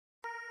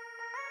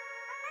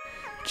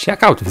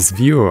Check out this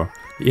view!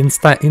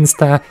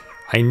 Insta,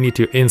 I need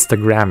to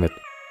Instagram it.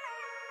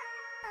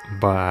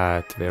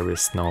 But there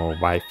is no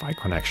Wi-Fi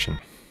connection.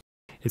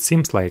 It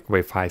seems like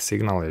Wi-Fi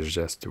signal is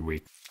just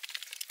weak.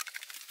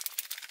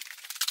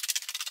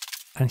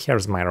 And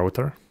here's my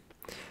router.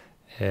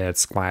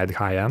 It's quite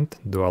high-end,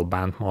 dual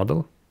band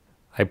model.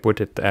 I put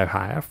it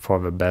higher for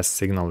the best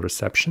signal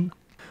reception.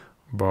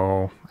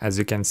 Though, as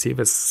you can see,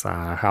 this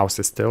house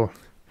is still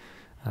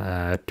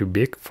too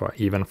big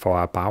even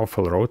for a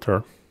powerful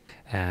router,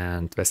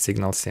 and the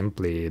signal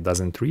simply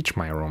doesn't reach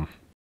my room.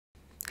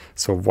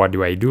 So what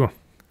do?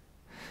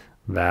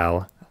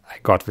 Well, I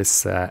got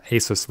this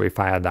ASUS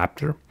Wi-Fi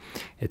adapter.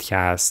 It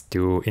has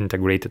 2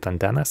 integrated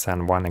antennas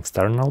and 1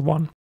 external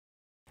one.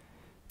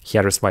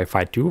 Here is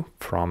Wi-Fi 2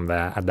 from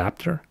the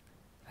adapter,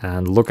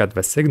 and look at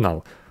the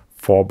signal,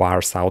 4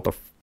 bars out of...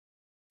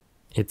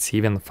 It's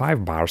even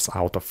 5 bars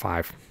out of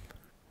 5.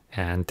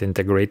 And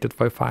integrated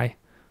Wi-Fi,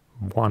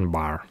 1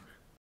 bar.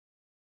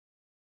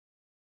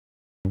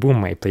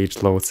 Boom, my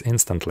page loads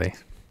instantly.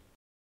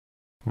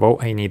 Though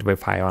I need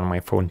Wi-Fi on my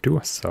phone too,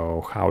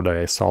 so how do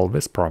I solve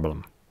this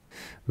problem?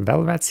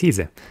 Well, that's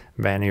easy.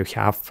 When you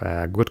have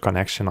a good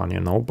connection on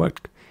your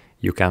notebook,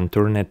 you can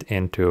turn it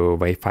into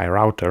Wi-Fi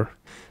router,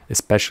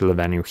 especially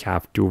when you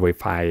have 2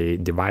 Wi-Fi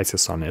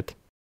devices on it.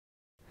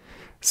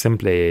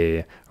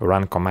 Simply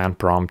run command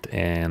prompt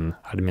in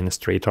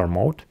administrator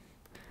mode,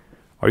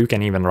 or you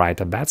can even write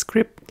a bat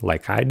script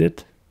like I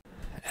did,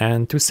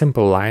 and 2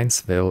 simple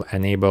lines will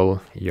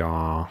enable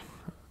your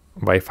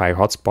Wi-Fi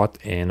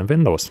hotspot in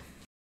Windows.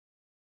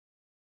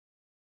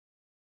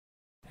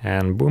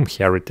 And boom,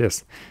 here it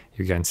is.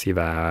 You can see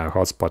the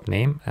hotspot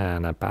name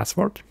and a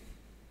password.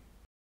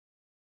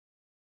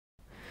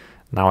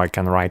 Now I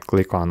can right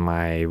click on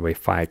my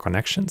Wi-Fi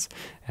connections,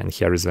 and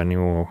here is a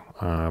new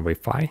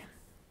Wi-Fi.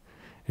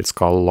 It's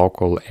called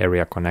Local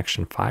Area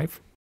Connection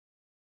 5.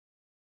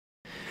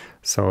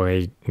 So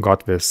I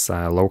got this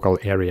Local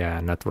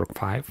Area Network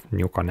 5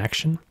 new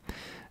connection,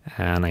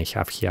 and I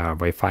have here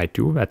Wi-Fi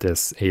 2, that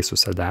is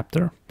ASUS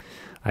adapter.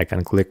 I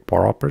can click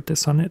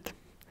properties on it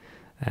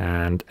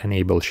and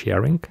enable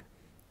sharing,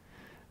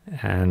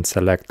 and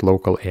select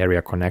Local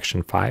Area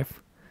Connection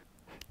 5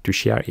 to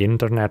share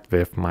internet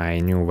with my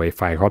new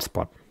Wi-Fi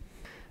hotspot.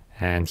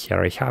 And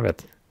here I have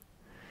it,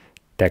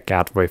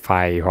 TechCat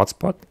Wi-Fi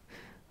hotspot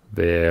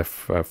with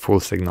full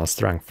signal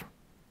strength.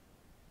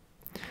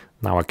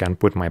 Now I can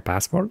put my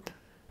password,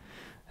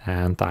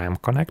 and I am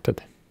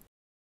connected.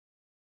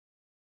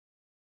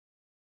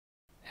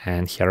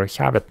 And here I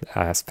have it,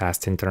 as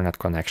fast internet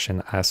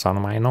connection as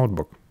on my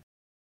notebook.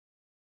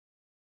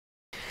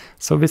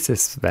 So this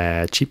is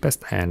the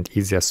cheapest and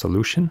easiest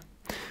solution,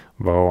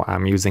 though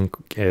I'm using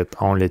it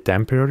only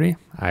temporary.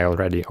 I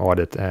already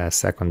ordered a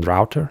second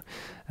router,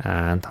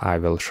 and I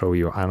will show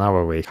you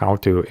another way how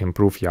to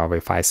improve your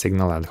Wi-Fi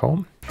signal at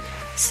home.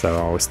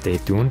 So stay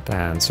tuned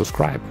and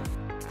subscribe.